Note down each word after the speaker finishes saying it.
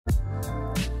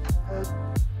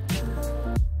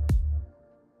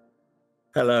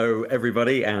Hello,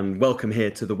 everybody, and welcome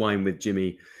here to the Wine with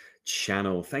Jimmy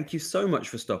channel. Thank you so much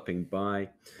for stopping by.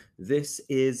 This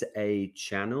is a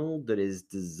channel that is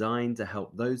designed to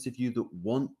help those of you that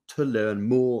want to learn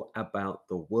more about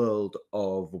the world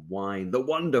of wine, the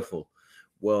wonderful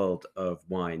world of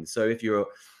wine. So if you're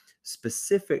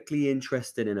specifically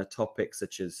interested in a topic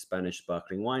such as Spanish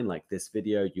sparkling wine, like this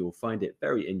video, you'll find it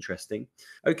very interesting.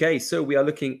 Okay, so we are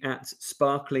looking at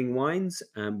sparkling wines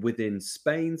within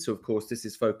Spain. So, of course, this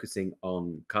is focusing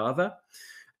on Cava.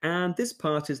 And this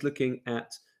part is looking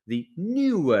at the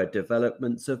newer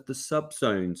developments of the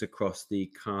subzones across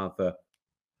the Cava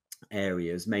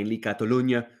areas, mainly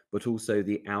Catalonia, but also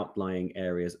the outlying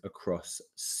areas across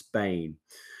Spain.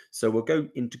 So we'll go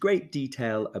into great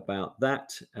detail about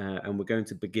that, and we're going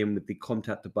to begin with the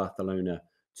Comtat de Barcelona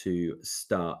to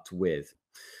start with.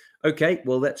 Okay,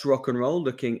 well, let's rock and roll,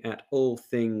 looking at all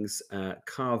things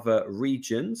Cava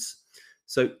regions.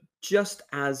 So just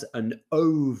as an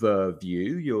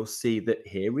overview, you'll see that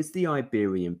here is the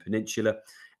Iberian Peninsula,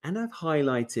 and I've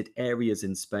highlighted areas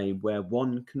in Spain where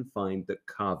one can find that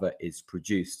Cava is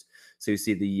produced. So you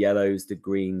see the yellows, the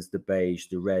greens, the beige,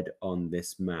 the red on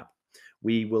this map.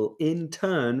 We will in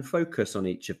turn focus on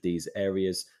each of these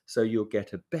areas so you'll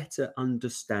get a better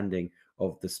understanding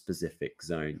of the specific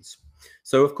zones.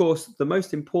 So, of course, the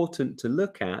most important to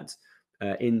look at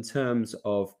in terms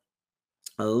of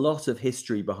a lot of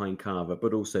history behind Cava,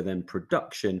 but also then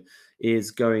production,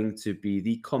 is going to be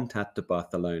the Comtat de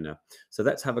Barcelona. So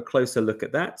let's have a closer look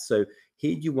at that. So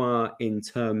here you are in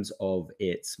terms of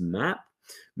its map.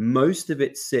 Most of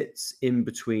it sits in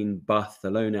between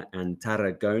Barcelona and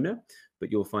Tarragona,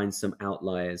 but you'll find some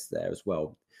outliers there as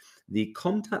well. The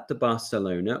Comtat de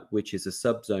Barcelona, which is a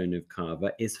subzone of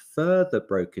Cava, is further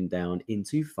broken down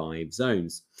into 5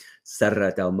 zones: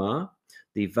 Serra del Mar,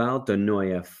 the Val de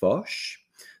Noia Foix,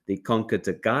 the Conca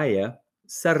de Gaia,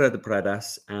 Serra de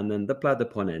Pradas, and then the Pla de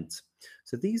Ponent.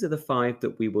 So these are the 5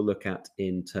 that we will look at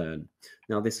in turn.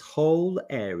 Now, this whole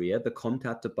area, the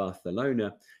Comtat de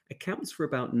Barcelona, accounts for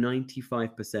about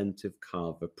 95% of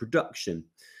Cava production.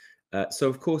 So,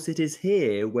 of course, it is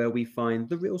here where we find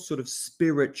the real sort of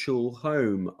spiritual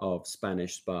home of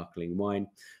Spanish sparkling wine,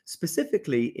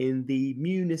 specifically in the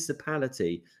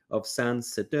municipality of San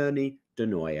Sadurní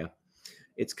d'Anoia.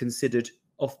 It's considered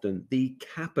often the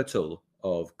capital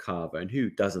of Cava, and who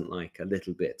doesn't like a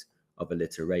little bit of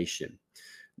alliteration?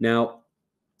 Now,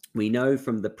 we know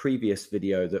from the previous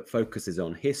video that focuses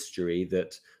on history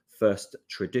that first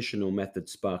traditional method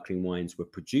sparkling wines were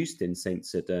produced in Saint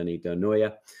Sadurní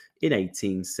d'Anoia in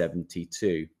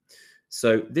 1872.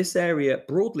 So this area,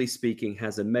 broadly speaking,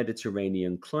 has a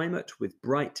Mediterranean climate with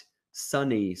bright,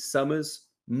 sunny summers,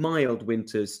 mild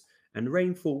winters, and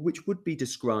rainfall which would be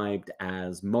described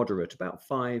as moderate, about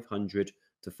 500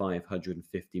 to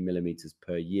 550 millimeters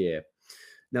per year.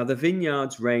 Now, the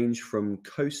vineyards range from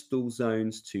coastal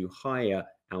zones to higher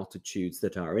altitudes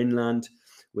that are inland,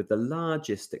 with the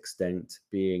largest extent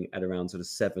being at around sort of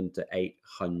 700 to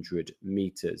 800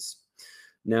 meters.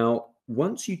 Now,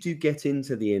 once you do get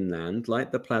into the inland,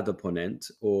 like the Pla de Ponent,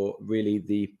 or really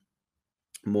the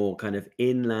more kind of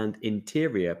inland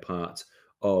interior part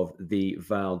of the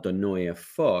Val de Noia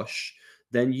Foix,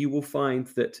 then you will find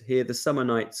that here the summer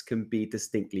nights can be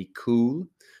distinctly cool,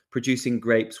 producing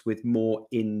grapes with more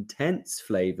intense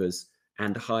flavors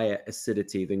and higher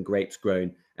acidity than grapes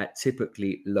grown at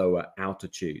typically lower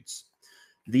altitudes.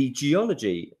 The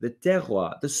geology, the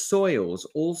terroir, the soils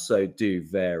also do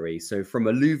vary. So from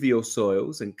alluvial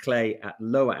soils and clay at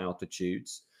lower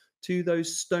altitudes to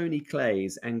those stony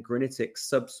clays and granitic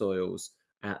subsoils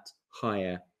at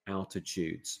higher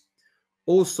altitudes.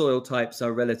 All soil types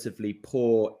are relatively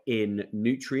poor in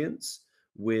nutrients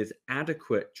with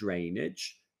adequate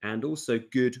drainage and also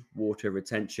good water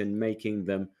retention, making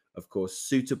them, of course,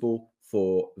 suitable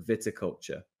for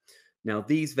viticulture. Now,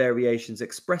 these variations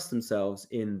express themselves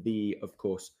in the, of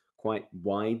course, quite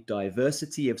wide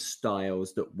diversity of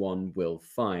styles that one will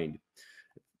find.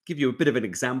 Give you a bit of an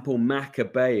example: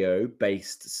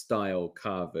 Macabeo-based style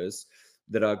Cavas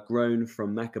that are grown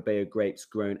from Macabeo grapes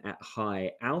grown at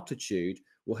high altitude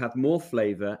will have more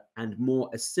flavor and more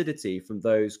acidity from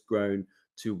those grown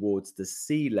towards the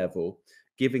sea level,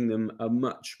 giving them a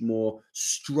much more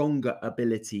stronger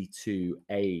ability to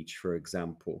age, for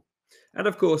example. And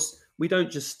of course, we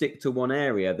don't just stick to one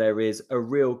area. There is a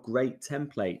real great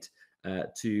template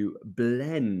to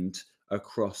blend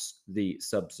across the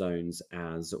subzones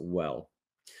as well.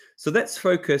 So let's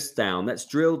focus down. Let's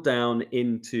drill down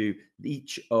into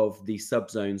each of the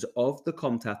subzones of the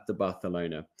Comtat de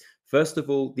Barcelona. First of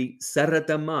all, the Serra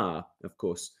de Mar. Of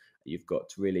course, you've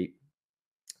got really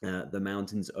the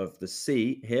mountains of the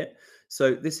sea here.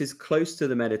 So this is close to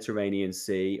the Mediterranean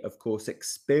Sea, of course,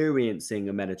 experiencing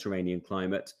a Mediterranean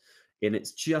climate. And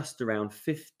it's just around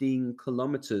 15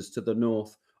 kilometers to the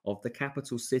north of the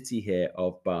capital city here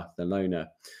of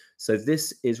Barcelona. So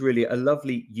this is really a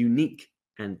lovely, unique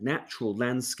and natural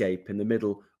landscape in the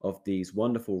middle of these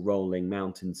wonderful rolling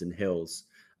mountains and hills,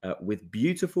 with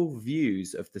beautiful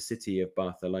views of the city of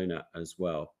Barcelona as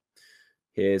well.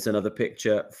 Here's another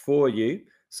picture for you.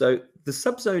 So the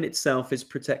subzone itself is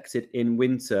protected in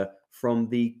winter from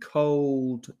the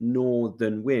cold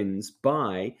northern winds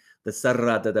by the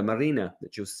Serrada de Marina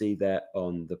that you'll see there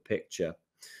on the picture.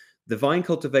 The vine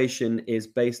cultivation is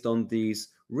based on these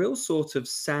real sort of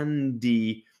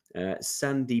sandy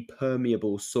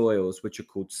permeable soils, which are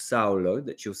called saulo,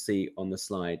 that you'll see on the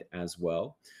slide as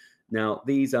well. Now,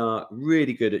 these are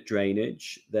really good at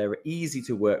drainage. They're easy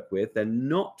to work with. They're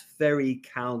not very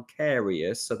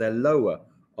calcareous, so they're lower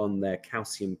on their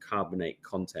calcium carbonate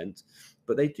content,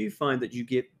 but they do find that you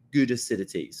get good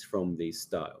acidities from these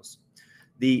styles.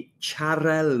 The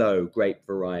Charello grape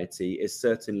variety is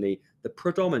certainly the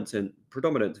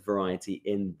predominant variety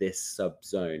in this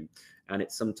subzone, and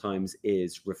it sometimes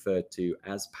is referred to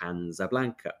as Panza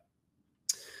Blanca.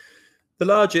 The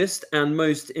largest and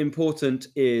most important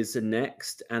is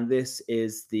next, and this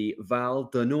is the Val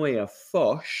d'Anoia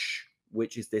Foch,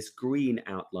 which is this green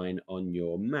outline on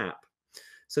your map.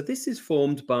 So this is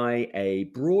formed by a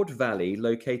broad valley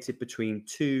located between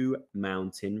two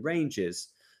mountain ranges.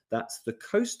 That's the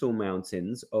coastal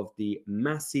mountains of the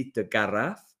Massif de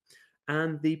Garraf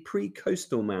and the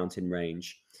pre-coastal mountain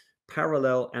range,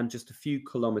 parallel and just a few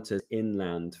kilometers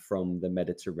inland from the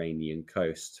Mediterranean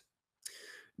coast.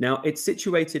 Now, it's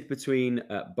situated between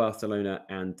Barcelona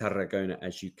and Tarragona,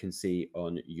 as you can see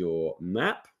on your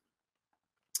map.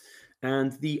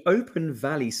 And the open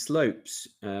valley slopes,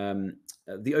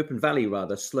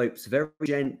 slopes very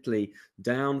gently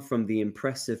down from the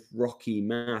impressive rocky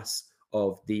mass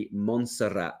of the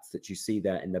Montserrat that you see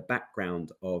there in the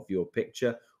background of your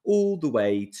picture, all the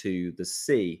way to the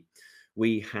sea.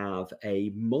 We have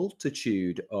a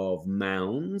multitude of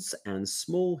mounds and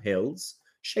small hills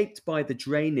shaped by the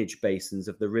drainage basins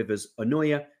of the rivers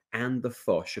Anoia and the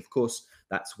Foch. Of course,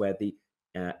 that's where the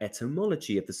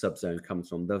etymology of the subzone comes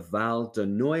from, the Val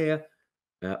d'Anoia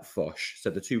Foch. So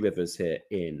the two rivers here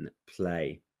in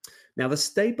play. Now, the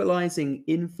stabilizing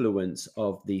influence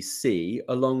of the sea,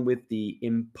 along with the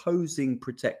imposing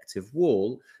protective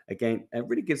wall, again,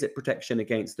 really gives it protection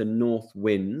against the north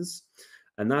winds.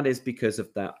 And that is because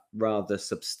of that rather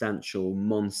substantial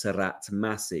Montserrat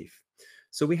Massif.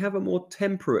 So we have a more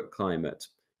temperate climate.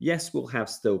 Yes, we'll have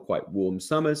still quite warm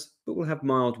summers, but we'll have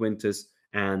mild winters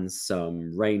and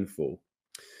some rainfall.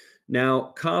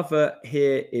 Now, Cava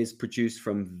here is produced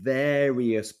from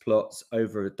various plots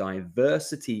over a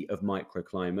diversity of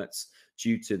microclimates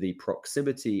due to the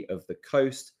proximity of the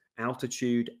coast,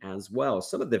 altitude as well.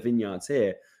 Some of the vineyards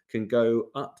here can go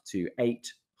up to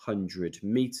 800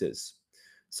 meters.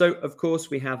 So, of course,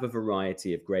 we have a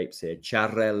variety of grapes here.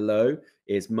 Charello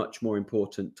is much more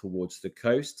important towards the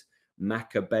coast,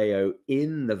 Macabeo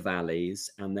in the valleys,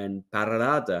 and then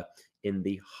Parrada in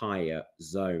the higher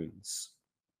zones.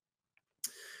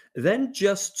 Then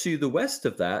just to the west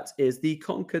of that is the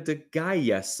Conca de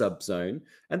Gaia subzone,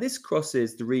 and this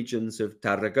crosses the regions of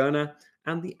Tarragona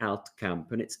and the Alt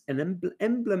Camp, and it's an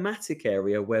emblematic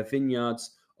area where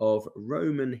vineyards of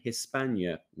Roman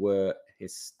Hispania were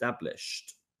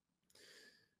established.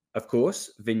 Of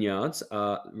course, vineyards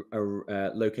are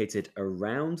located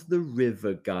around the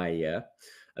River Gaia,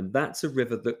 and that's a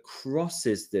river that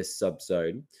crosses this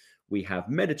subzone. We have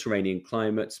Mediterranean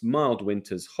climates, mild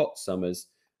winters, hot summers,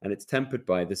 and it's tempered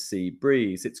by the sea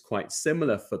breeze. It's quite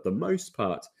similar for the most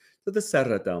part to the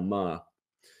Serra del Mar.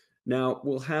 Now,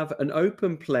 we'll have an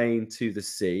open plain to the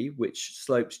sea, which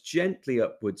slopes gently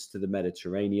upwards to the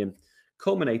Mediterranean,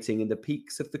 culminating in the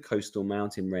peaks of the coastal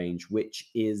mountain range, which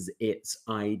is its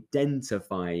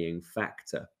identifying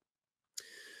factor.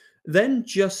 Then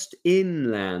just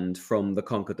inland from the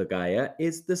Conca de Gaia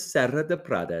is the Serra de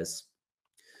Prades.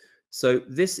 So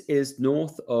this is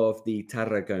north of the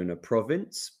Tarragona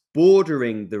province,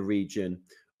 bordering the region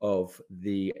of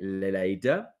the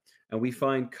Lleida, and we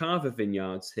find Cava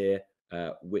vineyards here,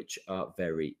 which are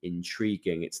very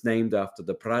intriguing. It's named after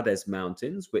the Prades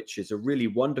Mountains, which is a really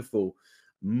wonderful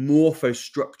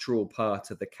morphostructural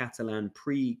part of the Catalan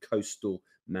pre-coastal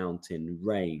mountain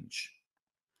range.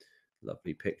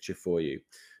 Lovely picture for you.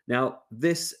 Now,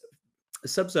 this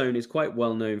subzone is quite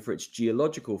well known for its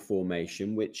geological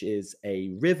formation, which is a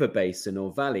river basin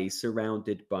or valley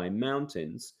surrounded by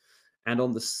mountains. And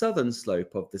on the southern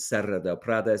slope of the Serra del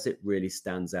Prades, it really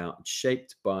stands out. It's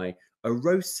shaped by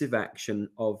erosive action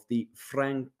of the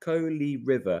Francoli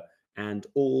River and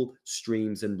all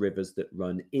streams and rivers that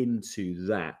run into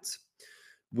that.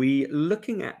 We're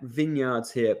looking at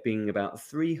vineyards here being about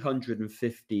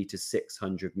 350 to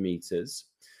 600 meters.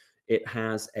 It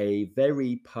has a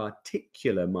very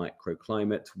particular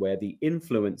microclimate where the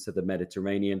influence of the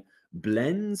Mediterranean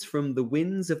blends from the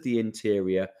winds of the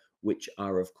interior, which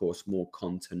are, of course, more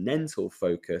continental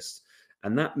focused.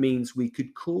 And that means we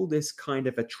could call this kind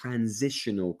of a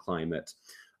transitional climate.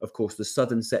 Of course, the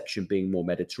southern section being more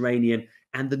Mediterranean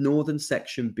and the northern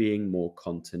section being more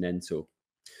continental.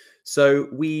 So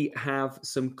we have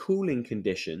some cooling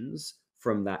conditions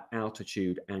from that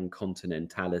altitude and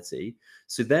continentality.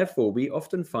 So therefore, we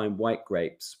often find white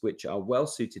grapes which are well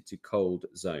suited to cold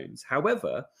zones.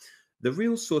 However, the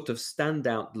real sort of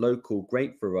standout local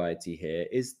grape variety here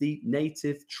is the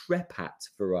native Trepat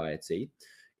variety.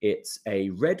 It's a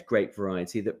red grape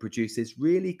variety that produces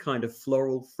really kind of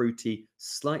floral, fruity,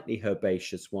 slightly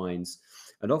herbaceous wines.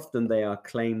 And often they are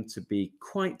claimed to be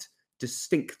quite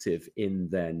distinctive in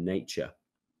their nature.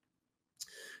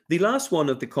 The last one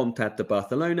of the Comtat de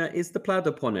Barcelona is the Pla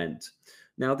de Ponent.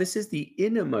 Now, this is the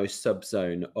innermost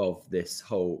subzone of this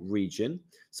whole region,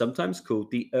 sometimes called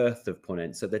the Earth of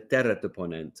Ponent, so the Terra de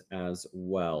Ponent as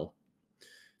well.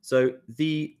 So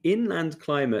the inland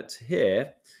climate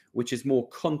here, which is more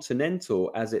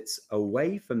continental as it's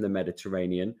away from the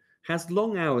Mediterranean, has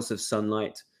long hours of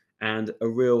sunlight and a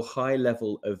real high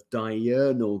level of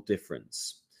diurnal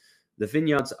difference. The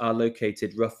vineyards are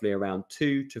located roughly around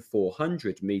 200 to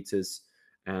 400 meters,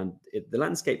 and the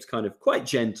landscape's kind of quite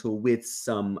gentle with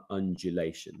some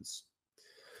undulations.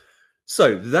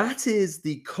 So that is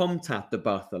the Comtat de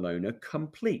Barcelona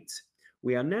complete.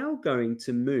 We are now going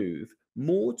to move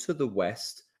more to the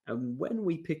west, and when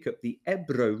we pick up the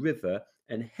Ebro River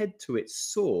and head to its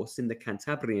source in the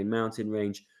Cantabrian mountain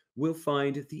range, we'll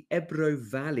find the Ebro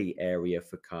Valley area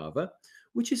for Cava,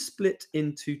 which is split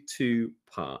into two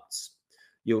parts.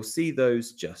 You'll see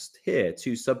those just here,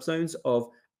 two subzones of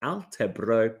Alt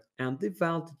Ebro and the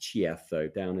Val di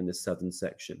Chietho down in the southern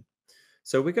section.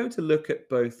 So we're going to look at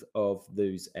both of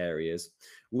those areas.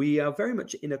 We are very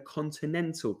much in a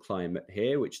continental climate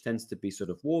here, which tends to be sort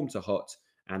of warm to hot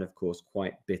and, of course,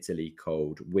 quite bitterly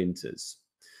cold winters.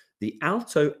 The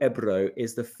Alto Ebro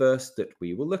is the first that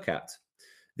we will look at.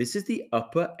 This is the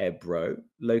Upper Ebro,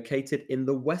 located in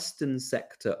the western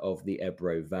sector of the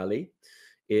Ebro Valley.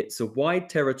 It's a wide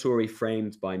territory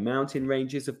framed by mountain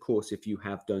ranges. Of course, if you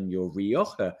have done your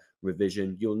Rioja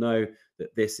revision, you'll know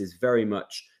that this is very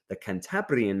much the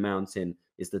Cantabrian mountain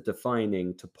is the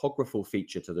defining topographical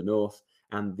feature to the north,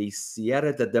 and the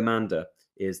Sierra de Demanda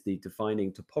is the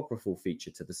defining topographical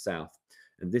feature to the south.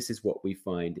 And this is what we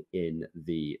find in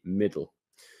the middle.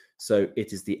 So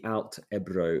it is the Alt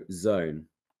Ebro zone.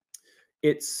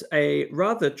 It's a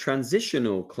rather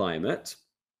transitional climate.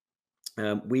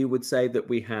 We would say that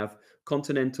we have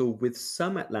continental with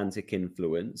some Atlantic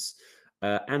influence,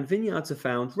 and vineyards are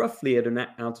found roughly at an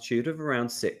altitude of around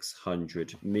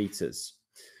 600 meters.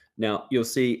 Now, you'll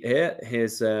see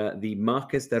here's the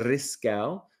Marqués de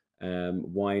Riscal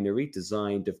winery,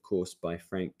 designed, of course, by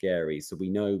Frank Gehry. So we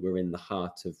know we're in the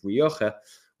heart of Rioja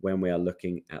when we are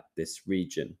looking at this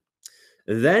region.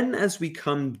 Then, as we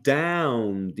come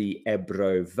down the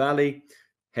Ebro Valley,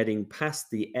 heading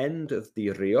past the end of the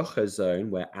Rioja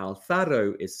zone, where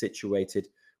Alfaro is situated,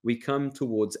 we come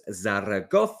towards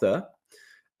Zaragoza,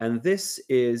 and this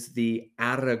is the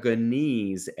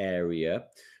Aragonese area.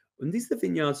 And these are the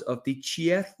vineyards of the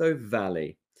Chietho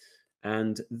Valley.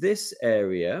 And this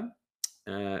area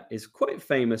is quite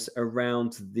famous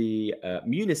around the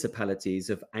municipalities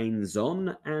of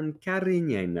Ainzon and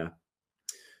Cariñena.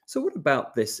 So what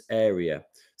about this area?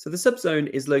 So the subzone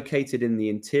is located in the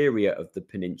interior of the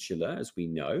peninsula, as we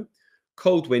know.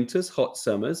 Cold winters, hot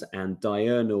summers, and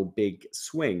diurnal big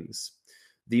swings.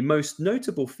 The most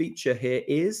notable feature here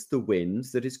is the wind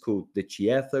that is called the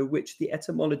Chietho, which the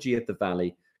etymology of the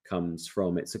valley comes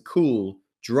from. It's a cool,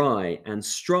 dry, and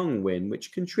strong wind,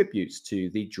 which contributes to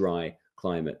the dry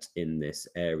climate in this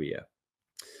area.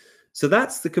 So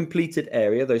that's the completed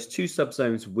area, those two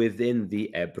subzones within the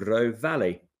Ebro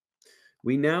Valley.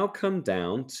 We now come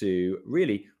down to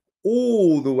really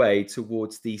all the way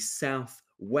towards the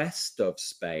southwest of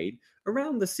Spain,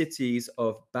 around the cities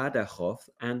of Badajoz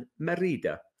and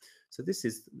Merida. So this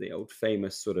is the old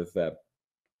famous sort of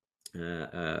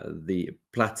the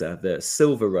Plata, the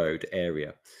Silver Road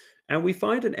area. And we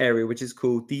find an area which is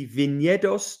called the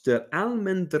Viñedos de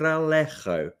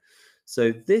Almendralejo.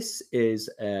 So this is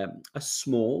a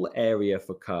small area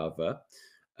for Cava.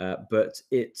 but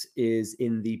it is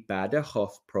in the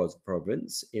Badajoz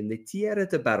province in the Tierra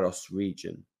de Barros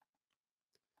region.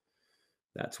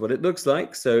 That's what it looks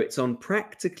like. So it's on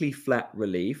practically flat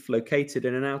relief, located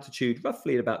in an altitude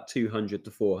roughly at about 200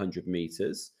 to 400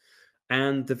 meters.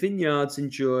 And the vineyards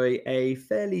enjoy a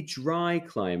fairly dry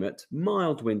climate,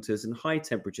 mild winters, and high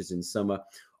temperatures in summer,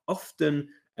 often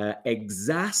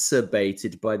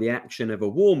exacerbated by the action of a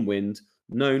warm wind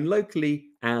known locally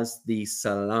as the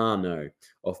Solano,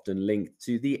 often linked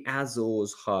to the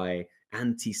Azores High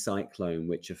anticyclone,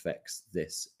 which affects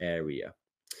this area.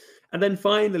 And then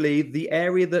finally, the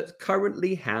area that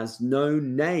currently has no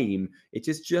name. It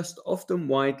is just often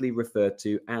widely referred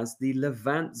to as the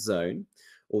Levant Zone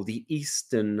or the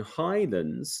Eastern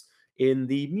Highlands in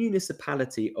the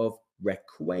municipality of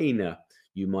Requena.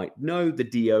 You might know the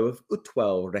DO of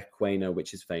Utwell Requena,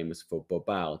 which is famous for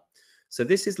Bobal. So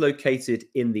this is located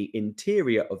in the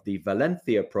interior of the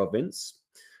Valencia province,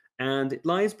 and it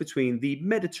lies between the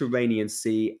Mediterranean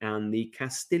Sea and the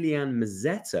Castilian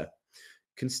Meseta,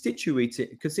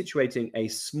 constituting a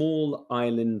small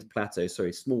inland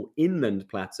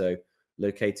plateau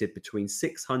located between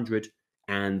 600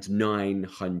 and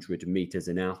 900 meters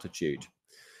in altitude.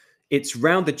 Its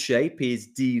rounded shape is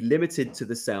delimited to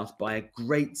the south by a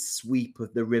great sweep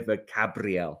of the river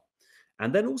Cabriel,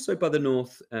 and then also by the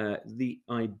north, the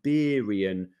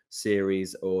Iberian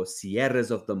series or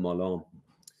Sierras of the Molon.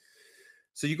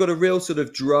 So you've got a real sort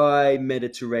of dry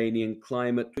Mediterranean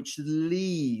climate, which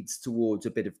leads towards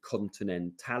a bit of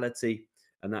continentality.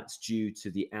 And that's due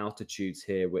to the altitudes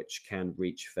here, which can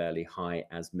reach fairly high,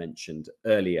 as mentioned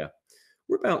earlier.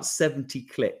 We're about 70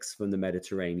 clicks from the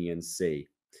Mediterranean Sea.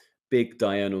 Big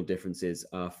diurnal differences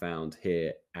are found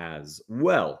here as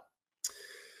well.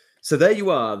 So there you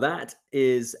are. That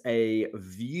is a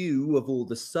view of all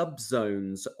the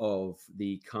subzones of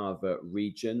the Cava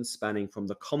region, spanning from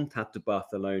the Comtat de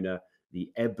Barcelona,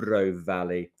 the Ebro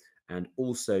Valley, and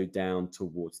also down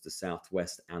towards the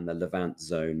southwest and the Levant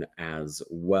zone as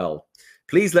well.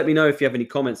 Please let me know if you have any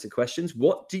comments and questions.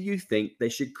 What do you think they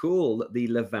should call the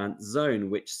Levant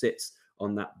zone, which sits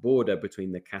on that border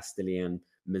between the Castilian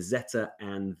Meseta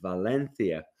and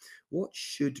Valencia? What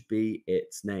should be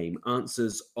its name?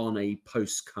 Answers on a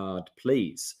postcard,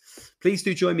 please. Please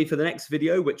do join me for the next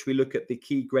video, which we look at the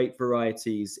key grape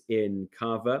varieties in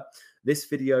Cava. This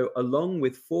video, along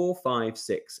with 4, 5,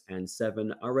 6, and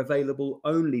 7, are available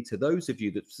only to those of you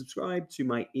that subscribe to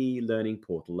my e-learning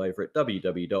portal over at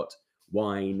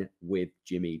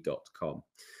www.winewithjimmy.com.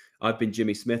 I've been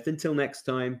Jimmy Smith. Until next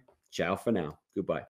time, ciao for now. Goodbye.